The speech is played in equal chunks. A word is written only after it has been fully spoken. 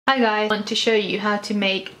Hi guys, I want to show you how to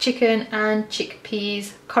make chicken and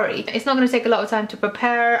chickpeas curry. It's not going to take a lot of time to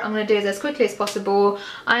prepare. I'm going to do it as quickly as possible.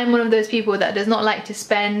 I'm one of those people that does not like to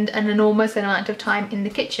spend an enormous amount of time in the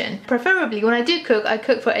kitchen. Preferably when I do cook, I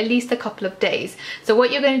cook for at least a couple of days. So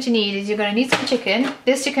what you're going to need is you're going to need some chicken.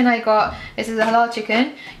 This chicken I got, this is a halal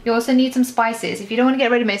chicken. You also need some spices. If you don't want to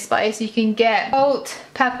get ready-made spice, you can get salt,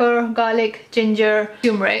 pepper, garlic, ginger,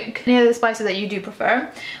 turmeric, any other spices that you do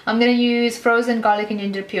prefer. I'm going to use frozen garlic and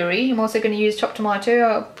ginger puree. I'm also going to use chopped tomato.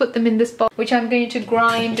 I'll put them in this bowl, which I'm going to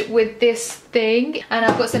grind with this thing. And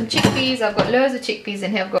I've got some chickpeas. I've got loads of chickpeas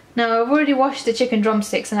in here. Now I've already washed the chicken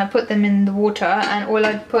drumsticks and I put them in the water, and all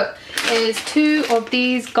I'd put is 2 of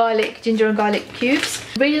these ginger and garlic cubes.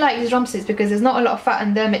 I really like these drumsticks because there's not a lot of fat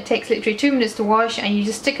in them. It takes literally 2 minutes to wash, and you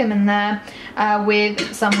just stick them in there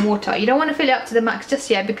with some water. You don't want to fill it up to the max just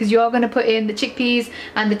yet because you are going to put in the chickpeas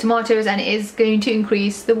and the tomatoes, and it is going to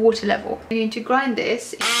increase the water level. I'm going to grind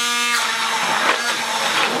this.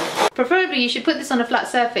 Preferably you should put this on a flat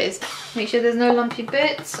surface. Make sure there's no lumpy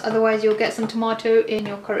bits, otherwise you'll get some tomato in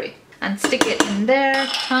your curry. And stick it in there.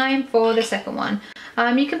 Time for the second one.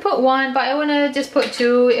 You can put 1, but I want to just put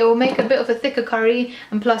 2. It will make a bit of a thicker curry,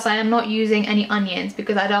 and plus I am not using any onions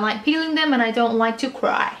because I don't like peeling them and I don't like to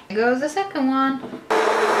cry. Here goes the second one.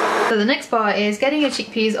 So the next part is getting your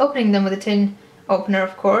chickpeas, opening them with a tin opener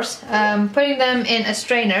of course, putting them in a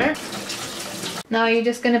strainer. Now you're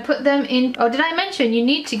just going to put them in. Oh, did I mention you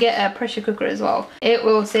need to get a pressure cooker as well? It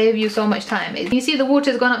will save you so much time. You see the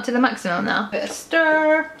water's gone up to the maximum now. Bit of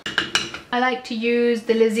stir. I like to use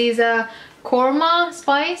the Laziza korma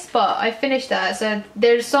spice, but I finished that. So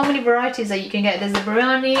there's so many varieties that you can get. There's a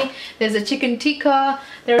biryani, there's a chicken tikka,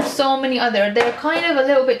 there are so many other. They're kind of a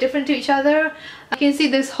little bit different to each other. You can see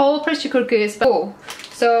this whole pressure cooker is full.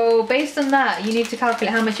 So based on that, you need to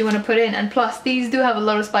calculate how much you want to put in, and plus these do have a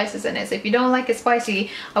lot of spices in it. So if you don't like it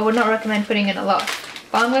spicy, I would not recommend putting in a lot.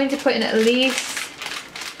 But I'm going to put in at least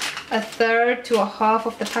 1/3 to 1/2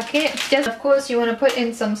 of the packet. Just of course you want to put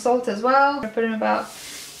in some salt as well. I put in about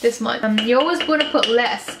this much. You always want to put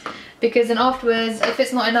less because then afterwards, if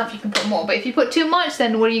it's not enough, you can put more. But if you put too much,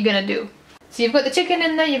 then what are you gonna do? So you've got the chicken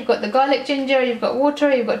in there, you've got the garlic ginger, you've got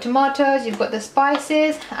water, you've got tomatoes, you've got the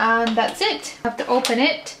spices, and that's it. You have to open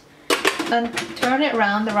it and turn it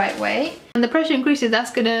around the right way. When the pressure increases,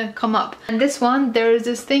 that's gonna come up. And this one, there is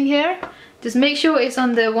this thing here. Just make sure it's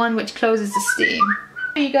on the one which closes the steam.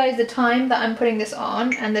 I'll show you guys the time that I'm putting this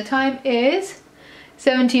on, and the time is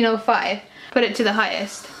 17:05. Put it to the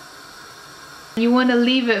highest. You want to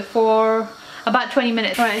leave it for about 20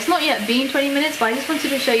 minutes. Alright, it's not yet been 20 minutes, but I just wanted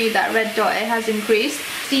to show you that red dot. It has increased.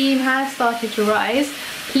 Steam has started to rise.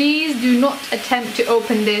 Please do not attempt to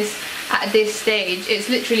open this at this stage. It's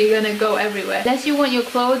literally gonna go everywhere. Unless you want your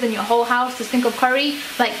clothes and your whole house to stink of curry,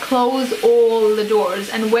 like close all the doors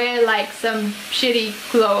and wear like some shitty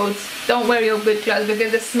clothes. Don't wear your good clothes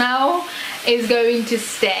because the smell is going to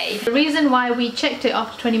stay. The reason why we checked it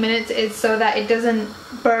after 20 minutes is so that it doesn't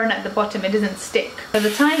burn at the bottom, it doesn't stick. So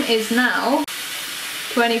the time is now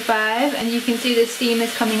 25 and you can see the steam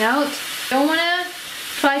is coming out. You don't want to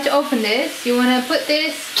try to open this. You want to put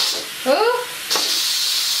this, oh,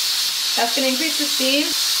 that's going to increase the steam,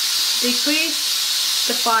 decrease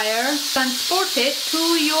the fire, transport it to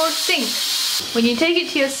your sink. When you take it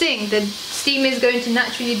to your sink, the steam is going to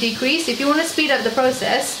naturally decrease. If you want to speed up the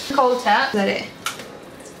process, cold tap, that's it.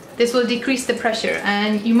 This will decrease the pressure,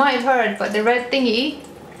 and you might have heard, but the red thingy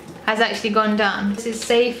has actually gone down. This is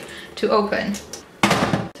safe to open.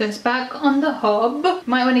 So it's back on the hob. You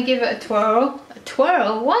might want to give it a twirl. A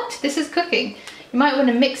twirl? What? This is cooking. You might want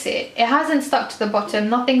to mix it. It hasn't stuck to the bottom,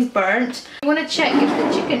 nothing's burnt. You want to check if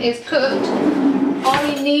the chicken is cooked. All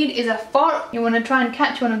you need is a fork. You want to try and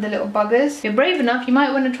catch one of the little buggers. If you're brave enough, you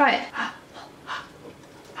might want to try it.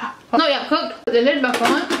 Not yet cooked. Put the lid back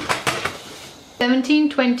on.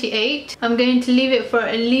 17:28. I'm going to leave it for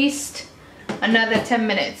at least another 10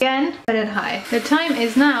 minutes. Again, put it high. The time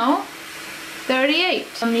is now 38.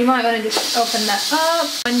 You might want to just open that up.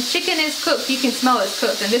 When chicken is cooked, you can smell it's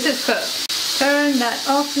cooked, and this is cooked. Turn that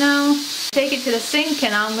off now. Take it to the sink,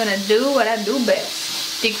 and I'm gonna do what I do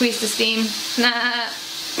best. Decrease the steam. Nah.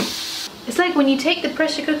 It's like when you take the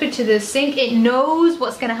pressure cooker to the sink, it knows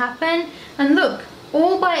what's gonna happen. And look,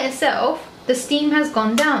 all by itself, the steam has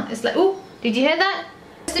gone down. It's like, oh, did you hear that?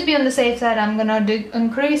 Just to be on the safe side, I'm gonna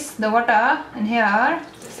increase the water. And here,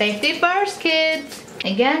 safety first, kids.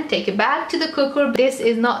 Again, take it back to the cooker. This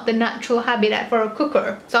is not the natural habitat for a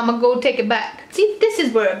cooker. So I'm gonna go take it back. See, this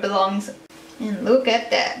is where it belongs. And look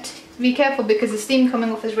at that. Be careful because the steam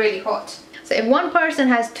coming off is really hot. So if one person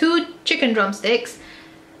has 2 chicken drumsticks,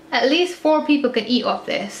 at least 4 people can eat off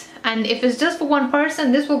this. And if it's just for one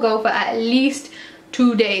person, this will go for at least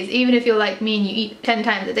 2 days. Even if you're like me and you eat 10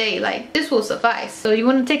 times a day, like this will suffice. So you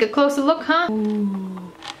want to take a closer look, huh?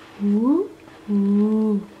 Ooh. Ooh.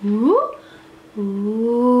 Ooh. Ooh.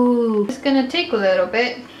 Ooh. Just gonna take a little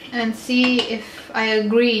bit and see if I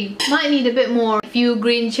agree. Might need a bit more. A few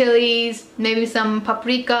green chilies, maybe some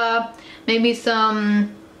paprika, maybe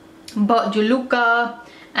some bok juluka,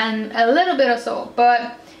 and a little bit of salt.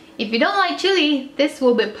 But if you don't like chili, this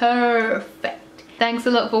will be perfect. Thanks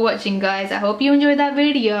a lot for watching, guys. I hope you enjoyed that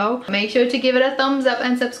video. Make sure to give it a thumbs up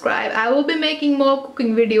and subscribe. I will be making more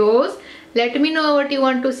cooking videos. Let me know what you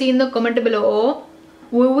want to see in the comment below.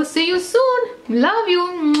 We will see you soon. Love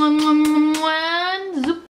you.